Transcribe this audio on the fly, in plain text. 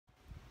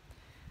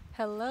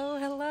Hello,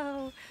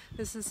 hello.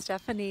 This is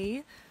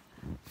Stephanie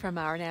from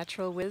Our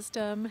Natural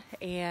Wisdom,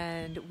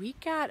 and we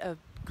got a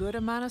good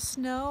amount of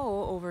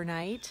snow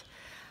overnight.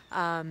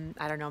 I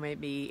don't know,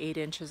 maybe 8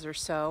 inches or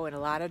so, and a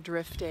lot of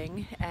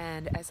drifting.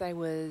 And as I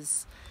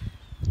was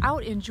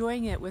out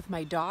enjoying it with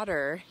my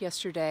daughter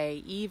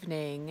yesterday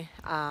evening,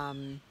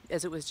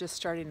 as it was just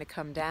starting to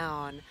come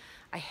down,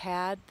 I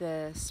had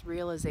this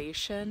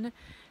realization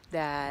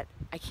that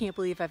I can't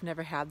believe I've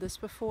never had this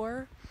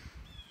before.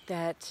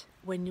 That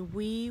when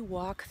we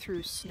walk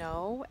through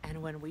snow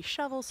and when we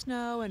shovel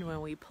snow and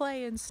when we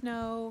play in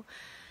snow,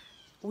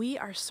 we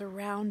are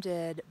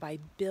surrounded by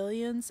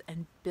billions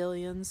and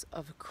billions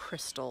of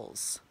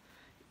crystals.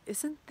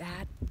 Isn't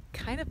that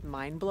kind of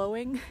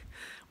mind-blowing?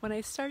 When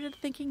I started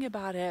thinking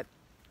about it,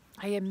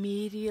 I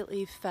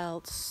immediately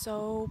felt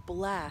so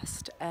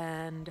blessed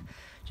and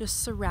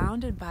just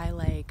surrounded by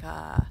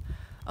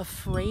a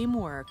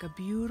framework, a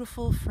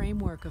beautiful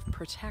framework of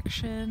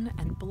protection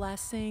and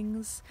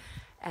blessings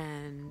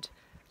and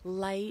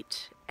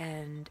light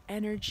and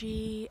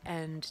energy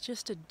and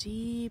just a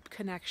deep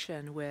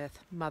connection with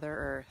Mother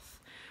Earth.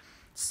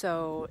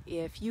 So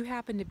if you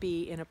happen to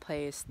be in a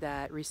place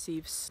that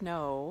receives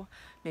snow,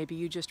 maybe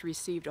you just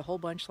received a whole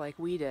bunch like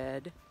we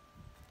did,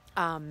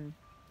 and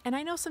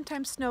I know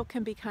sometimes snow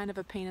can be kind of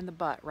a pain in the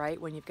butt, right?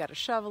 When you've got to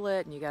shovel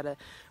it and you got to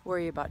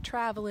worry about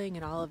traveling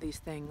and all of these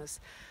things.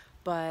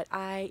 But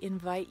I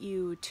invite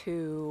you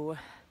to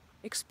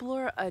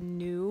explore a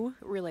new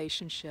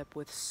relationship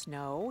with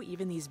snow,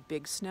 even these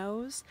big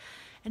snows,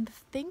 and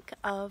think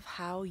of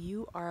how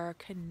you are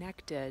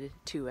connected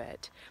to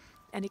it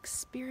and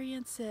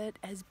experience it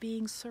as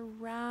being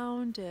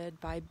surrounded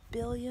by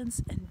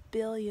billions and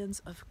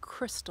billions of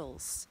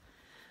crystals.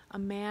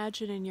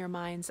 Imagine in your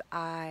mind's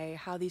eye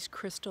how these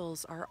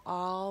crystals are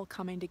all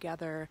coming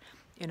together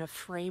in a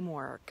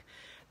framework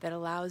that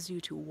allows you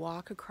to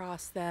walk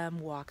across them,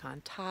 walk on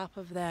top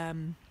of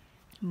them,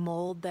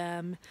 mold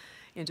them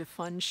into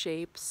fun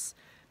shapes,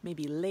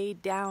 maybe lay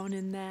down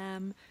in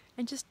them,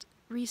 and just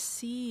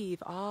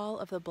receive all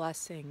of the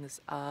blessings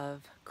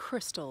of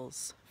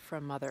crystals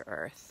from Mother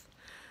Earth.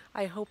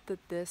 I hope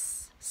that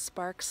this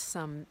sparks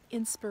some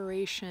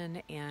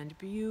inspiration and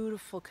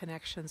beautiful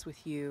connections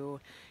with you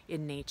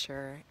in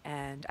nature,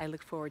 and I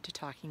look forward to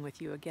talking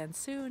with you again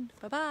soon.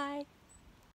 Bye-bye.